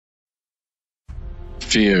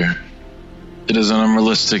fear. It is an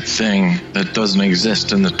unrealistic thing that doesn't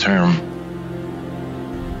exist in the term.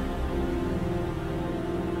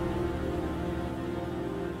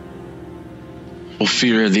 Will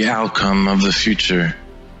fear the outcome of the future.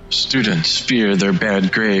 Students fear their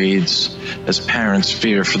bad grades, as parents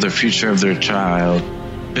fear for the future of their child.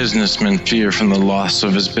 Businessmen fear from the loss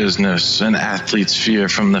of his business, and athletes fear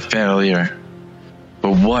from the failure.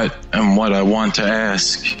 But what I want to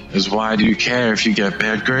ask is, why do you care if you get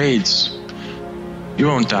bad grades? You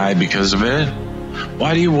won't die because of it.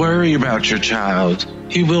 Why do you worry about your child?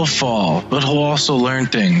 He will fall, but he'll also learn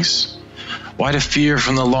things. Why to fear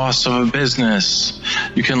from the loss of a business?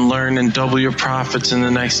 You can learn and double your profits in the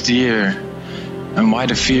next year. And why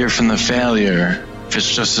to fear from the failure if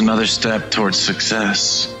it's just another step towards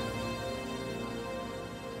success?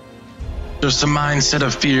 Just a mindset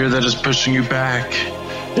of fear that is pushing you back.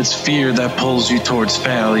 It's fear that pulls you towards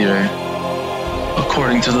failure.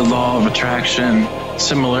 According to the law of attraction,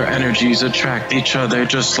 similar energies attract each other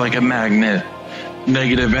just like a magnet.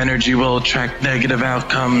 Negative energy will attract negative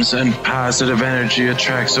outcomes, and positive energy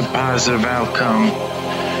attracts a positive outcome.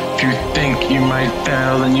 If you think you might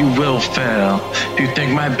fail, then you will fail. If you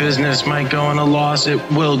think my business might go in a loss, it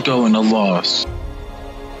will go in a loss.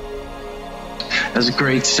 As a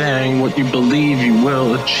great saying, what you believe you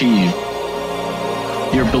will achieve.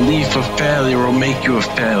 Your belief of failure will make you a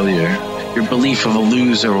failure. Your belief of a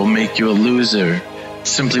loser will make you a loser.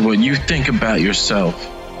 Simply what you think about yourself.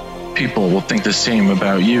 People will think the same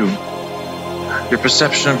about you. Your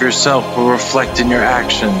perception of yourself will reflect in your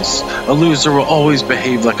actions. A loser will always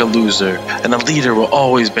behave like a loser, and a leader will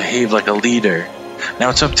always behave like a leader. Now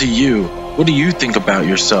it's up to you. What do you think about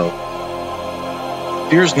yourself?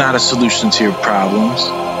 Fear is not a solution to your problems.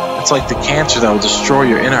 It's like the cancer that will destroy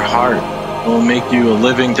your inner heart. It will make you a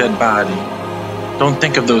living dead body. Don't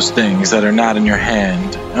think of those things that are not in your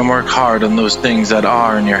hand, and work hard on those things that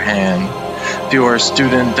are in your hand. If you are a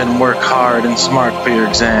student, then work hard and smart for your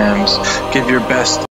exams. Give your best.